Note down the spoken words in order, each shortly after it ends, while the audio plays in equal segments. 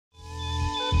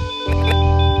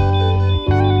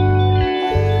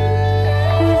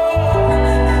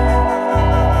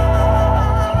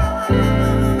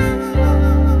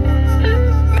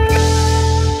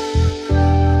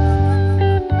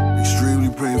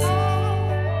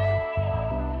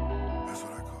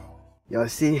Y'all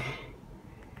see,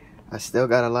 I still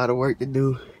got a lot of work to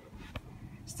do.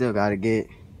 Still gotta get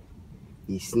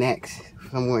these snacks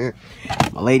somewhere.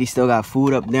 My lady still got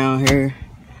food up down here.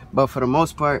 But for the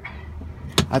most part,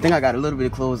 I think I got a little bit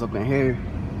of clothes up in here.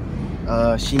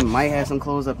 She might have some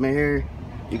clothes up in here.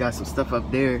 We got some stuff up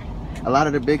there. A lot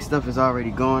of the big stuff is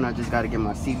already gone. I just gotta get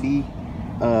my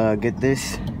CB, get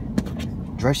this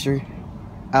dresser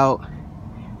out,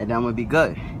 and then I'm gonna be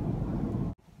good.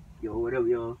 Yo, what up,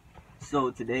 y'all?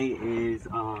 So today is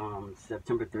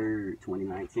September 3rd,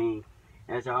 2019.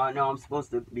 As y'all know, I'm supposed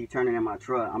to be turning in my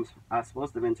truck. I'm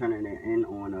supposed to have been turning it in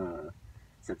on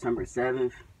September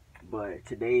 7th, but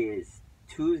today is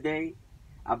Tuesday.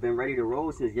 I've been ready to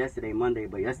roll since yesterday, Monday,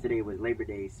 but yesterday was Labor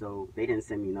Day, so they didn't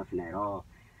send me nothing at all.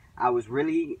 I was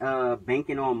really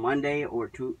banking on Monday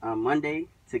Monday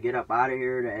to get up out of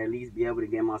here, to at least be able to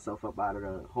get myself up out of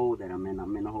the hole that I'm in.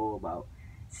 I'm in the hole about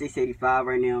 685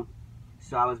 right now.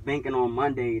 So I was banking on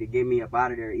Monday to get me up out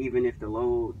of there, even if the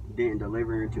load didn't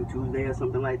deliver until Tuesday or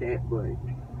something like that,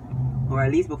 or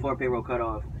at least before payroll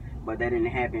cutoff. But that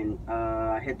didn't happen.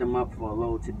 I hit them up for a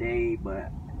load today,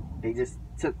 but they just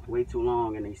took way too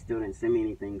long and they still didn't send me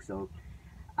anything. So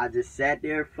I just sat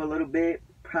there for a little bit,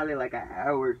 probably like an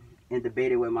hour, and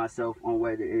debated with myself on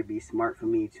whether it'd be smart for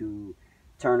me to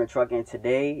turn the truck in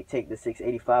today, take the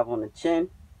 685 on the chin,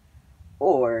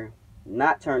 or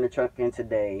not turn the truck in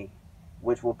today,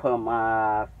 which will put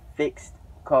my fixed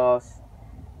cost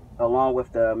along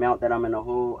with the amount that I'm in the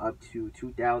hole up to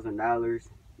 $2,000,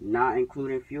 not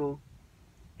including fuel.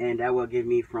 And that will give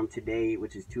me from today,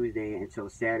 which is Tuesday, until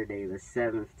Saturday the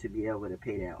 7th to be able to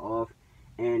pay that off.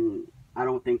 And I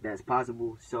don't think that's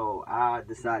possible, so I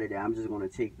decided that I'm just going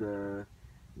to take the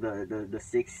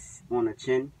 6 on the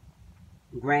chin.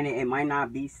 Granted, it might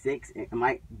not be 6, it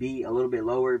might be a little bit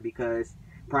lower because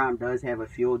Prime does have a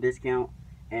fuel discount,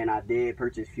 and I did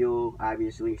purchase fuel,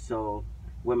 obviously. So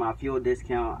with my fuel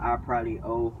discount, I probably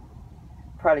owe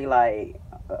like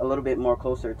a little bit more,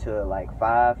 closer to like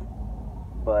 5.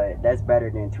 But that's better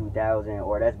than 2,000,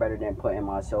 or that's better than putting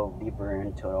myself deeper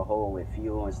into the hole with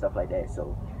fuel and stuff like that.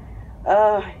 So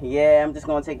yeah, I'm just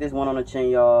gonna take this one on the chin,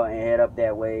 y'all, and head up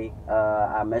that way.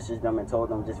 I messaged them and told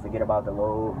them just forget about the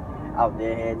load out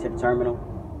there, head to the terminal.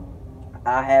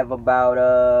 I have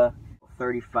about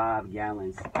 35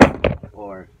 gallons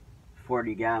or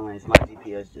 40 gallons. My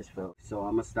GPS just filled, so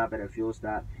I'm gonna stop at a fuel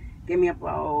stop. Give me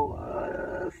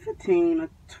about 15 or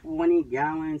 20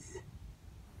 gallons,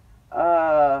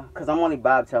 because I'm only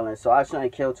bobtailing, so I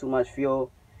shouldn't kill too much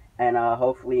fuel. And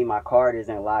hopefully my card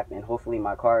isn't locked, and hopefully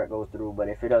my card goes through. But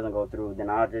if it doesn't go through, then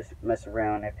I'll just mess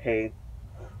around and pay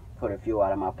for the fuel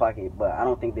out of my pocket. But I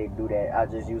don't think they do that. I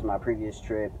just use my previous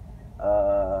trip,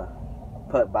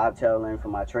 put bobtail in for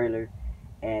my trailer,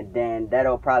 and then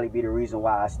that'll probably be the reason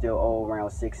why I still owe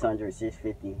around 600,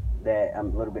 650. That a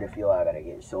little bit of fuel I gotta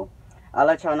get. So I'll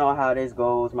let y'all know how this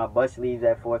goes. My bus leaves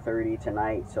at 4:30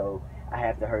 tonight, so I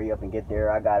have to hurry up and get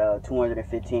there. I got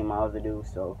 215 miles to do,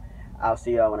 so I'll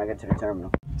see y'all when I get to the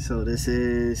terminal. So this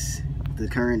is the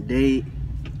current date.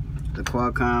 The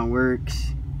Qualcomm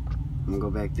works. I'm gonna go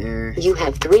back there. You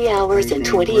have 3 hours and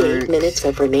 28 minutes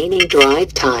of remaining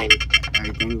drive time.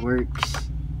 Everything works.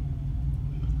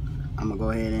 I'm gonna go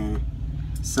ahead and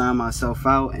sign myself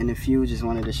out. And if you just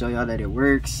wanted to show y'all that it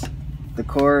works. The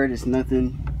cord is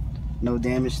nothing, no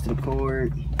damage to the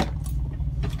cord.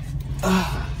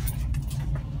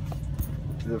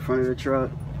 To the front of the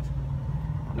truck.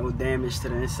 No damage to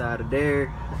the inside of there.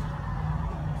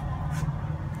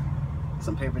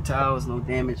 Some paper towels, no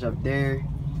damage up there.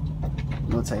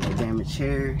 No type of damage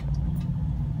here.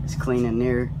 It's clean in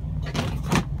there.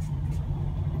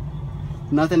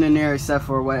 Nothing in there except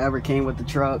for whatever came with the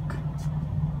truck.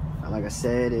 Like I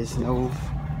said, there's no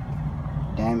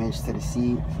damage to the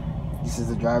seat. This is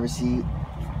the driver's seat.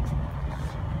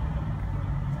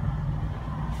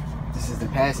 This is the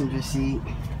passenger seat.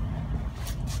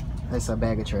 That's a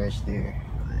bag of trash there.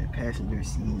 Passenger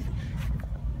seat.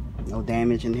 No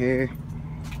damage in here.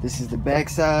 This is the back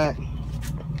side.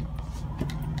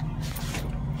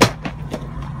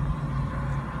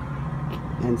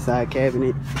 Inside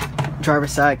cabinet.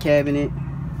 Driver's side cabinet.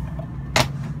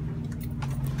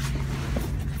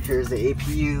 Here's the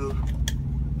APU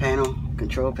panel,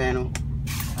 control panel.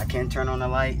 I can turn on the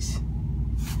lights.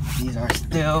 These are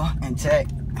still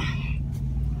intact.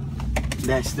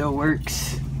 That still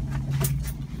works.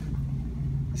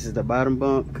 This is the bottom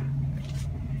bunk.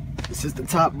 This is the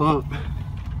top bunk.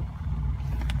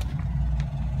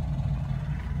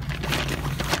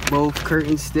 Both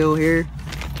curtains still here.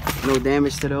 No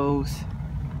damage to those.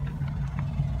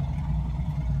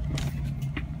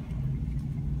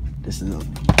 This is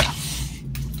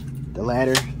the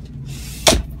ladder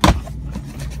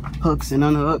hooks and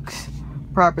unhooks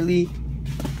properly.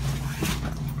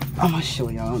 I'm gonna show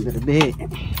y'all under the bed.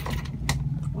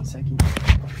 1 second.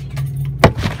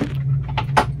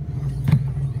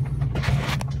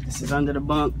 This is under the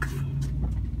bunk.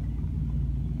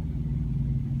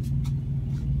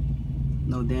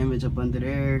 No damage up under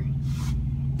there.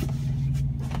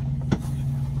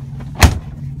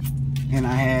 And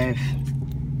I have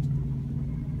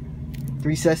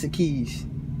 3 sets of keys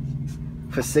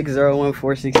for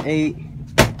 601468.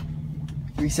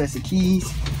 3 sets of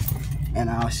keys, and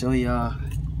I'll show y'all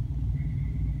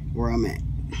where I'm at.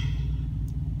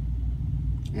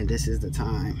 And this is the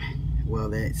time. Well,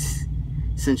 that's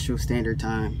Central Standard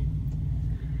Time.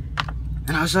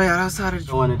 And I'll show y'all outside of.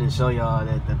 I wanted to show y'all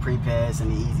that the pre-pass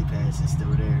and the easy pass is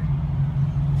still there.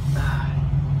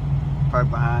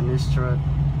 Parked behind this truck,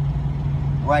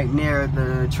 right near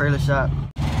the trailer shop.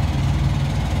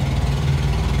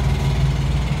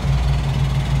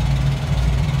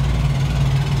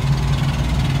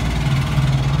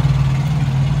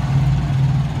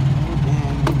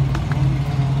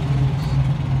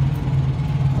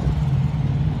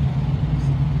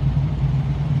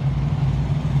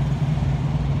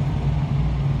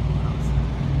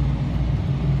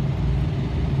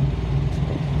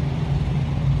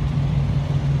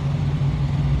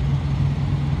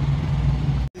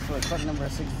 Truck number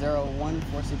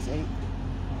 601468.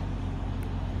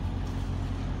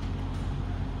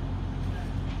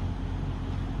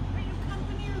 Are you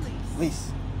company or lease?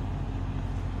 Lease.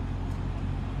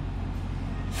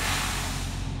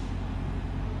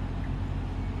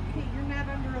 Okay, you're not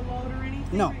under a load or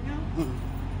anything No. right now?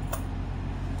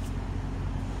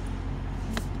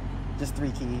 Just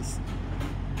 3 keys.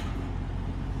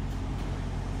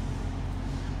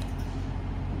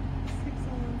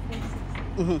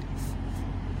 Mm-hmm.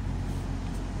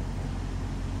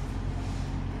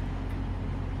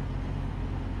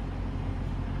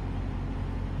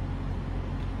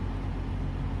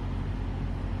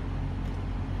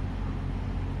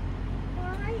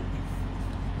 All right.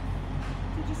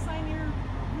 Did you sign your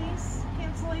lease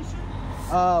cancellation?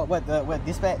 What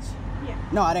dispatch? Yeah.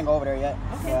 No, I didn't go over there yet.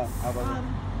 Okay. Yeah, I'll go over there.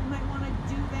 You might want to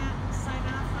do that, sign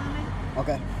off on it,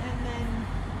 Okay. and then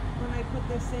when I put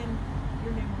this in,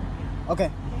 your name will be on. Okay.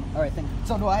 Okay? All right, thank you.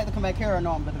 So do I have to come back here or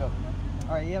no? I'm good to go.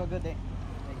 All right, you have a good day.